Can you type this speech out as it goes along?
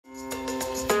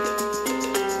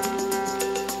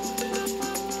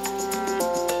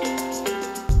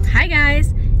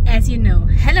you know,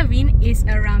 Halloween is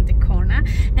around the corner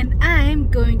and I'm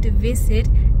going to visit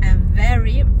a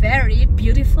very, very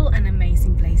beautiful and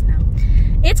amazing place now.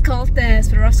 It's called the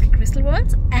Swarovski Crystal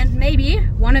World, and maybe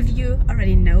one of you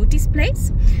already know this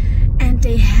place. And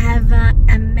they have an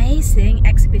amazing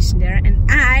exhibition there, and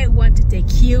I want to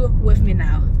take you with me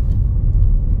now.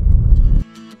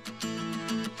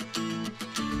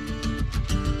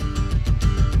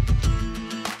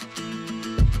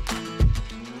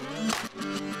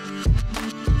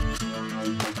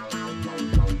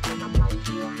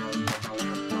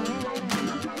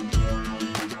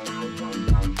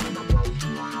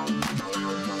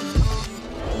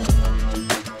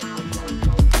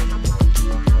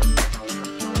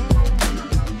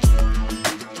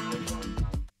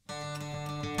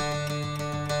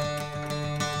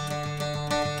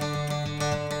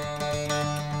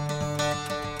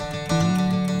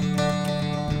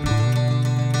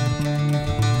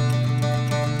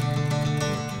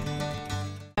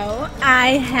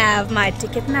 I have my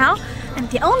ticket now, and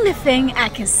the only thing I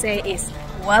can say is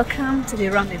welcome to the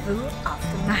Rendezvous of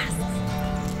the Masks.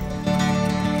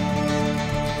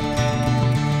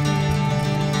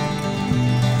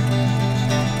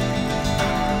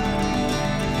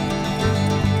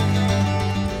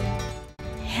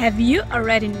 Have you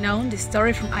already known the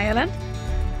story from Ireland?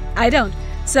 I don't.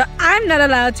 So I'm not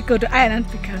allowed to go to Ireland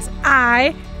because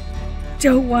I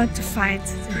don't want to find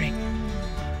the ring.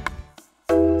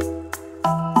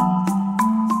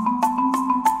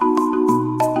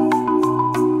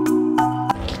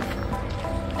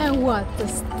 And what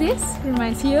does this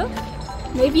remind you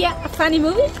of? Maybe a funny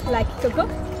movie like Coco?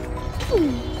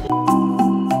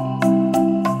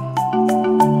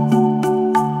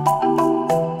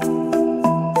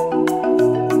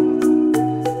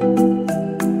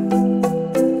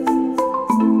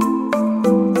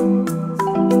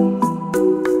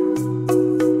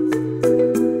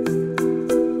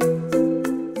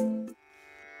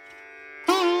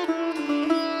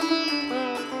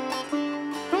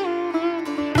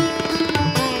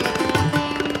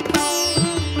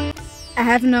 I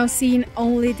have now seen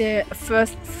only the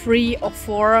first 3 or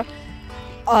 4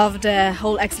 of the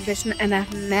whole exhibition, and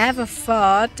I've never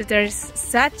thought that there is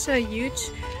such a huge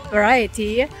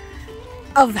variety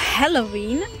of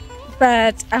Halloween,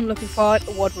 but I'm looking forward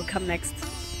to what will come next.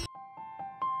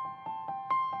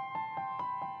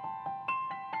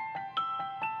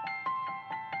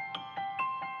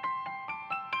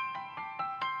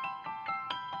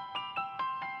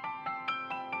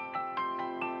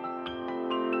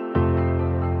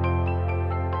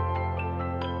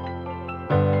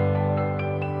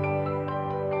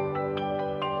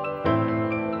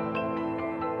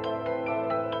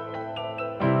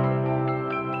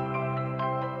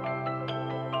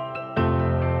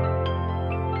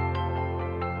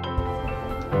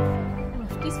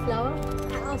 This flower,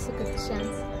 I also got the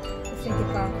chance to think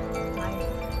about my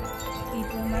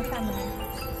people, my family.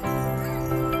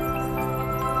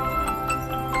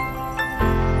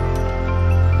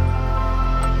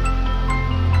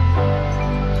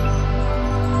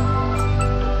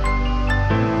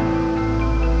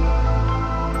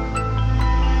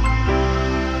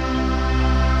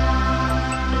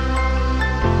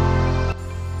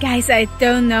 Guys, I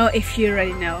don't know if you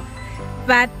already know,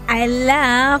 but I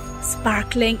love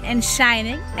sparkling and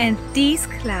shining, and these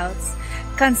clouds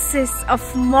consist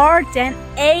of more than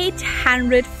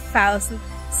 800,000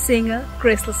 single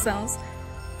crystal stones.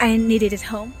 I need it at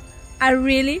home. I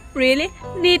really, really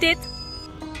need it.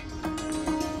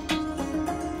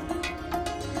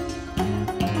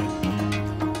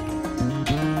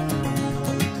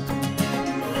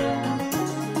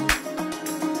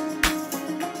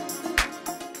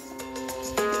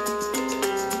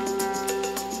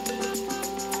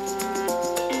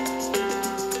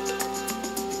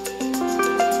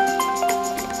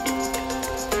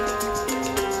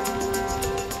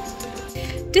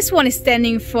 This one is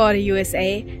standing for the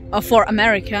USA, or for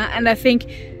America, and I think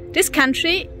this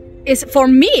country is, for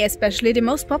me especially, the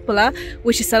most popular,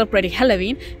 which is celebrating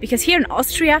Halloween, because here in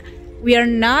Austria we are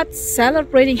not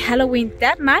celebrating Halloween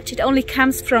that much. It only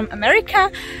comes from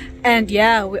America, and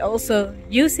yeah, we also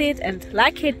use it and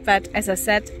like it, but as I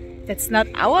said, that's not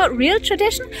our real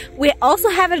tradition. We also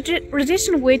have a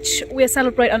tradition which we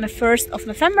celebrate on the 1st of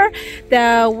November.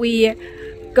 There we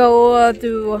go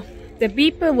to the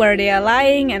people where they are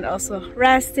lying and also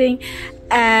resting,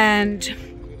 and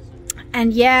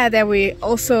yeah, there we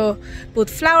also put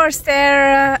flowers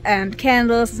there and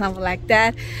candles and something like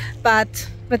that, but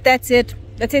that's it.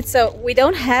 So we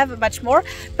don't have much more.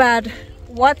 But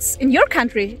what's in your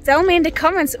country? Tell me in the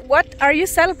comments, what are you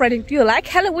celebrating? Do you like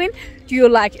Halloween? Do you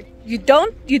like it You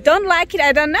don't like it?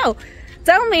 I don't know.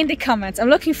 Tell me in the comments. I'm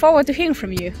looking forward to hearing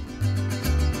from you.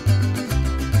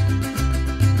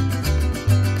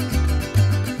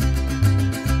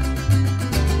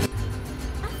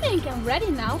 I think I'm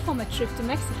ready now for my trip to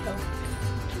Mexico.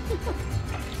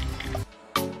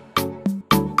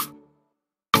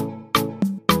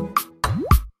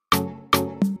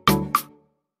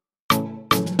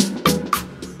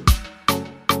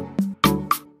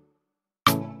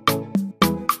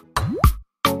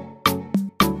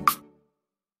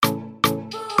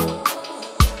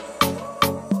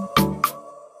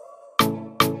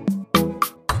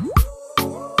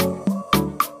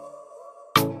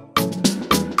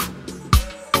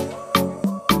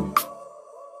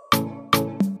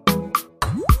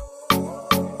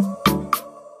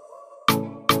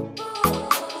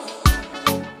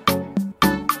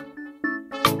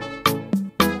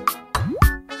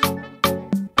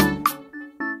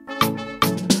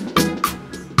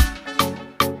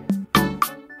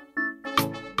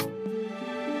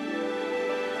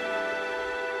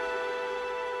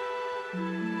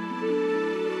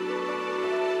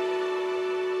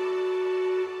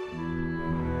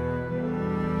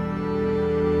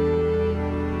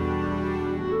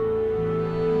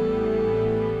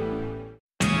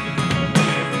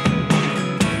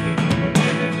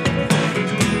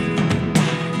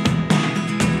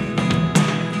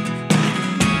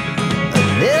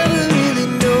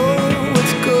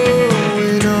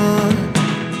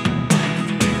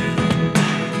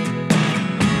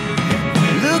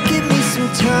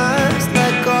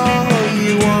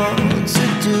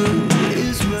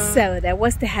 So that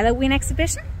was the Halloween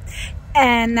exhibition,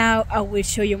 and now I will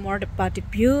show you more about the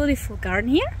beautiful garden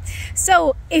here.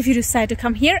 So if you decide to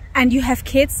come here and you have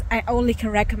kids, I only can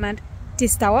recommend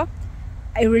this tower.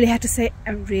 I really have to say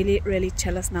I'm really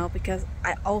jealous now, because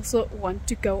I also want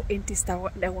to go in this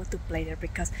tower and I want to play there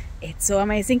because it's so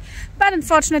amazing. But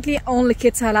unfortunately only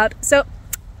kids are allowed, so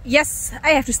yes,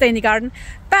 I have to stay in the garden,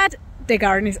 but the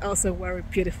garden is also very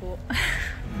beautiful.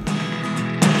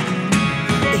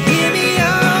 Hear me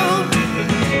out,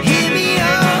 hear me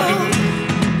out.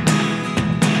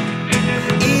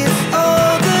 It's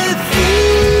all the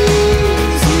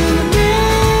things you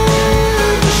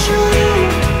never show.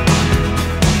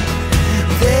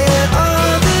 There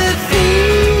are the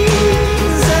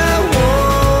things I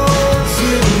want to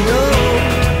know.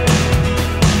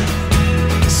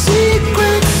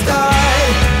 Secrets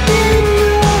start in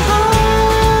your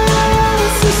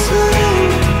heart so slow.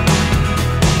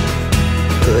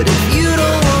 But if you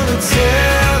don't wanna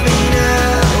tell me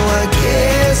now, I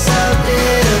guess I'll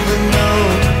never know.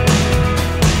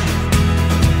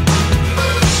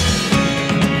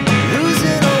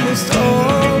 Losing almost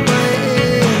all my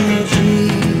energy.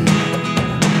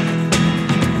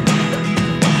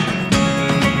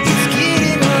 It's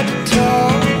getting hard to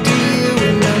talk to you,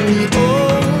 and I'm the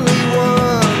only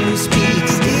one who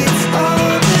speaks. It's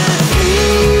all the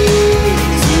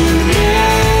things you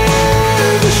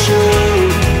never show.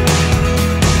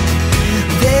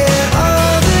 There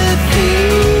are the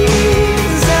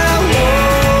things I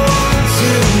want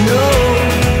to know.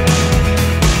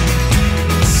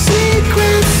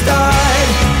 Secrets start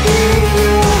in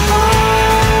your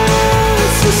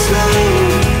heart so slow.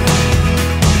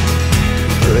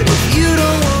 But if you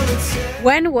don't wanna tell.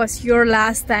 When was your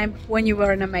last time when you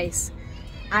were in a maze?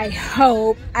 I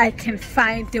hope I can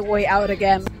find the way out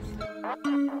again.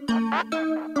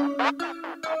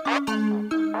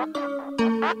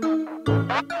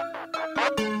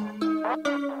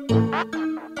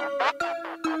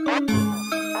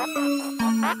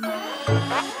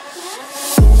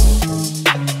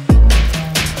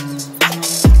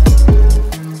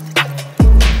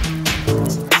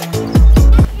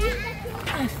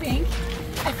 I think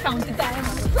I found the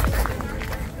diamond.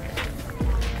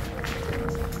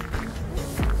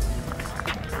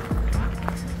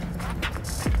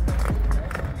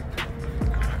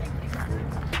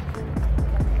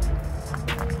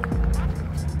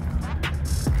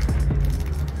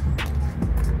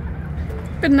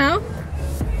 But now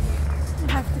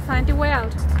I have to find a way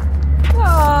out.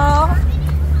 Aww.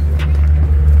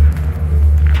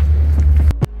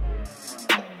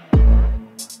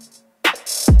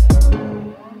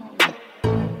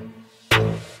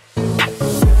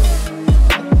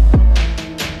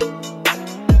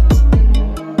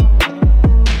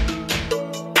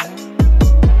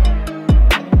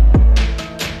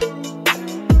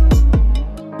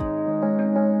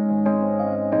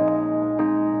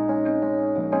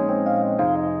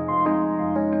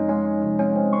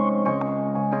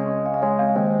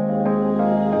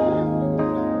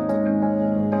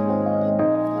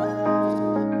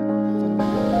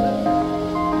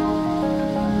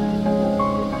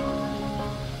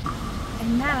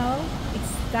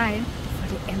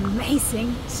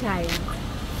 giant.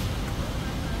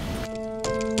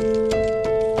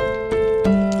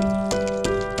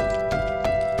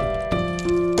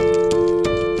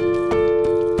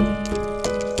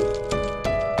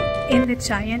 In the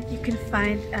Giant you can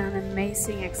find an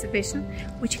amazing exhibition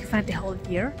which you can find the whole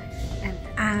year, and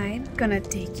I'm gonna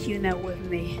take you now with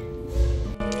me.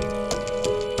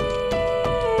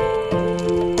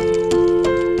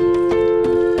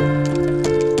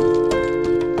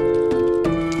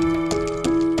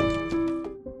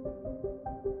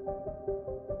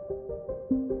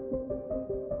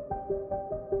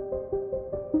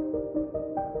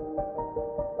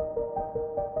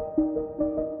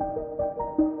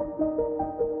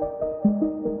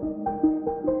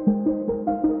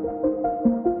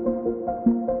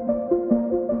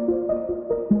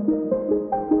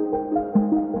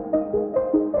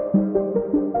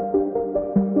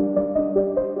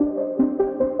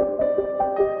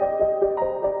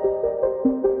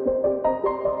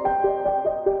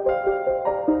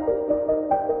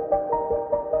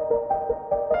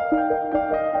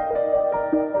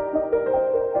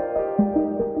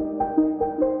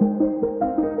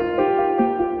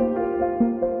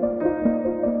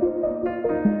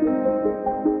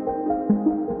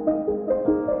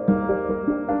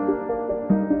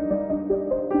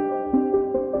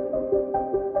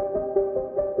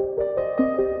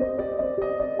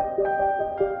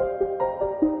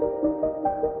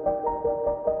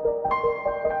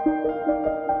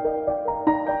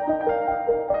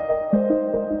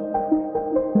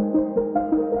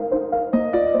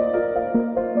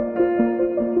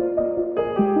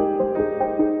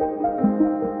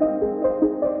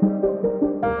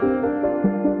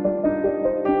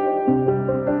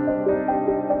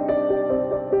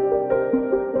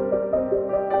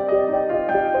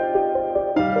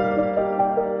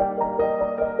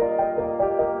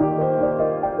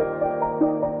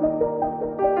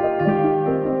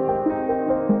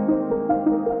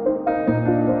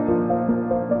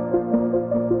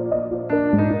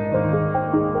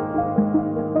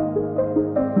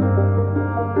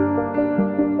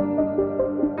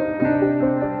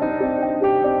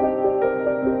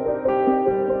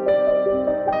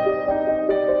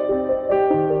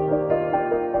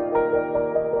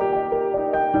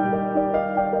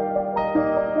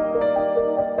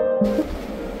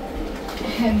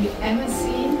 Have you ever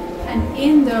seen an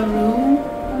indoor room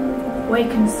where you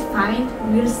can find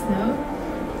real snow?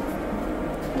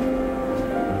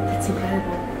 That's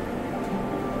incredible.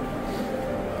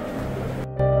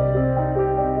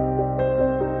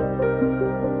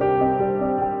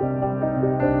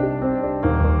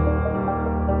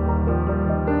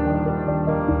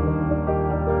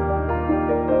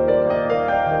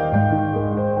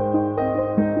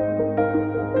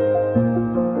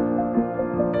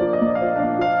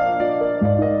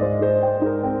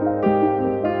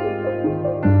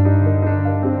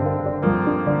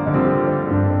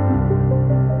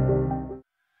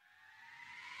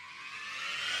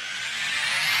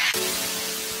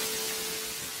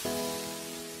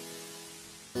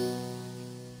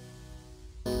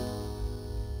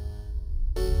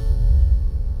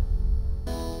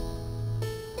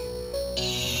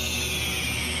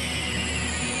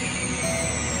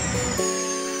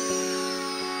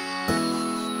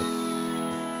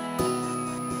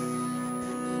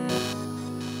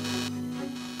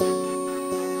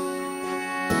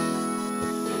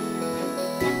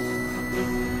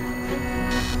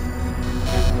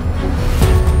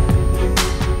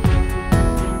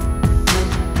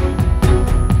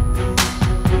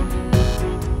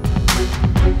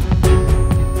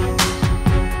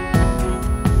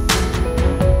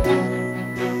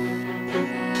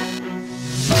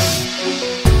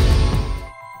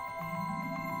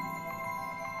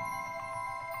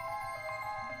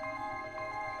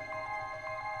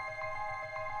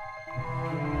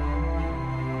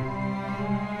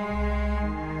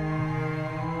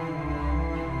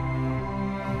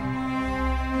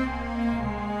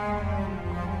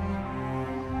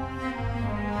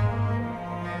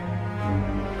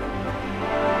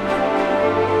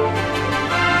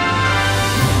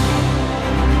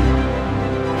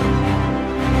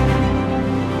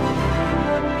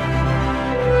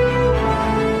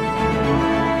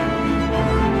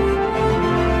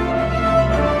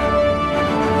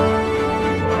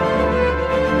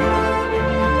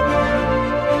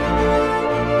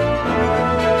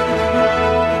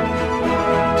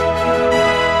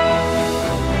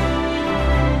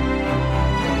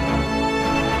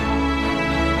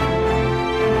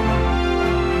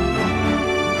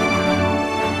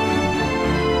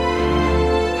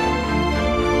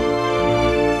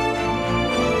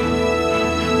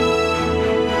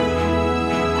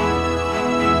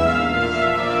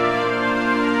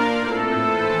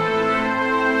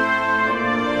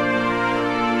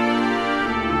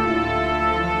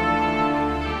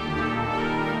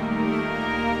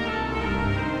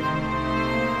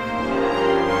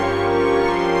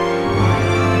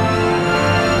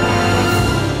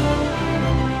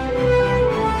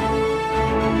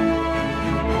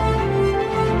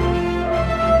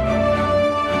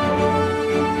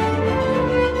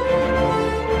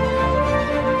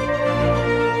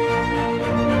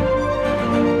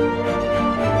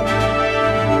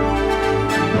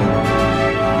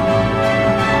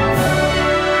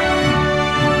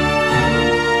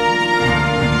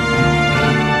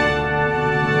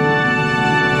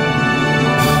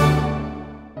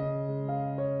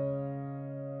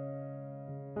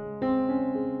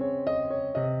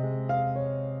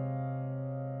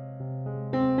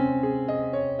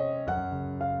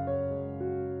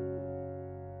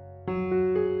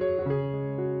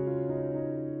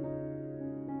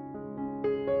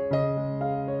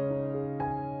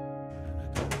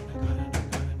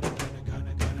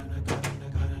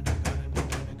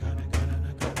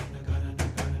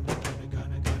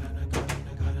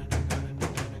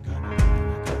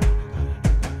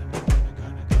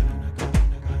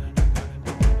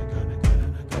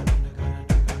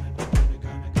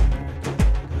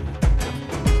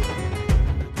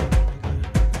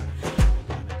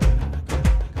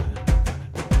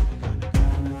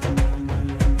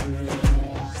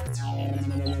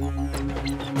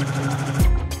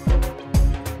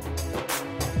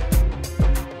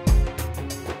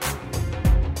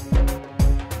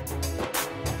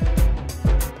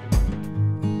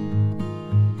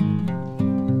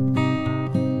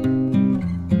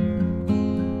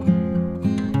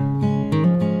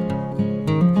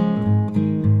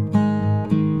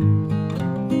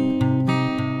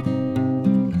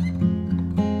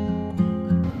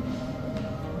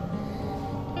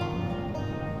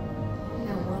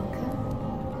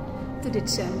 to the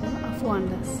Chamber of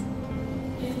Wonders.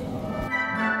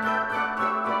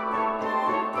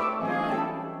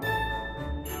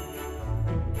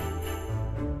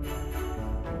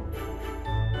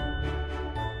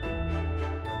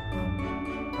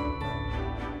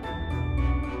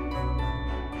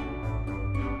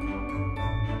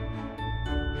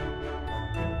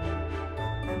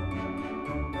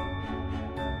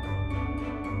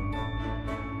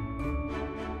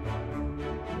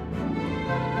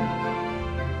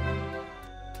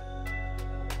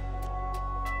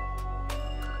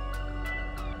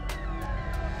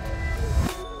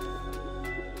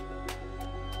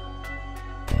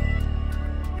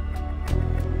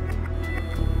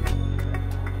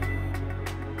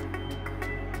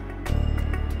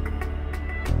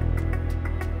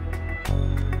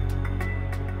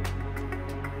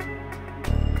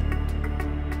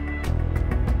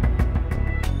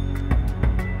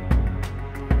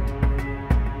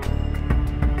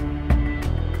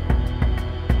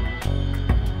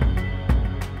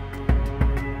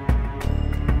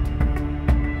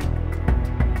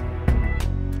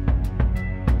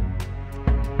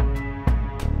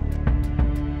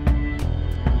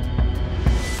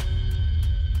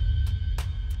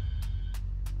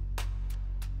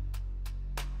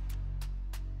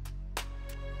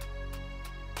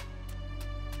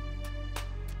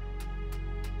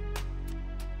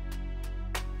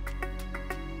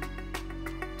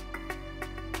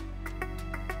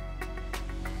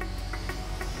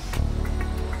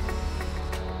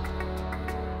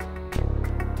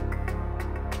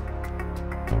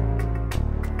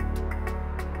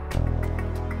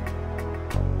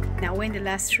 Now we're in the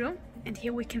last room, and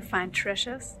here we can find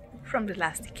treasures from the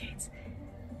last decades.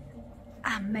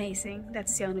 Amazing,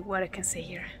 that's the only word I can say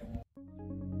here.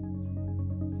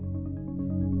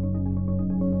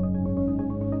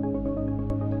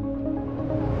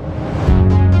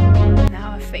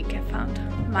 Now I think I found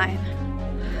mine.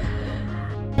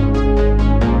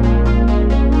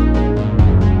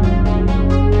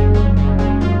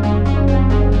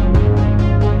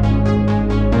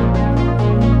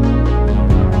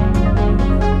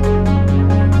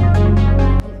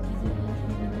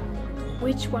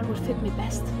 Which one would fit me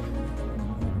best?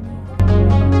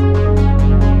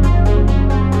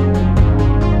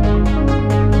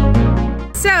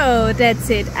 So that's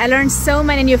it. I learned so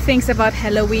many new things about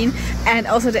Halloween, and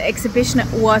also the exhibition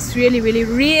was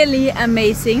really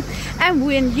amazing. And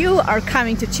when you are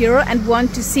coming to Tyrol and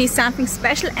want to see something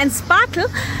special and sparkle,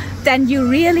 then you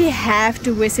really have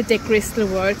to visit the Crystal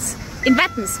Worlds in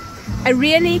Wattens. I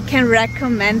really can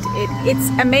recommend it. It's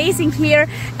amazing here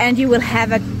and you will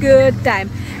have a good time.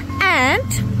 And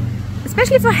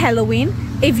especially for Halloween,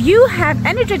 if you have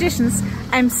any traditions,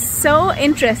 I'm so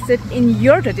interested in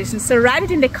your traditions. So write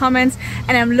it in the comments,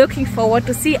 and I'm looking forward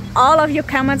to see all of your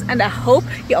comments, and I hope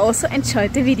you also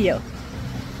enjoyed the video.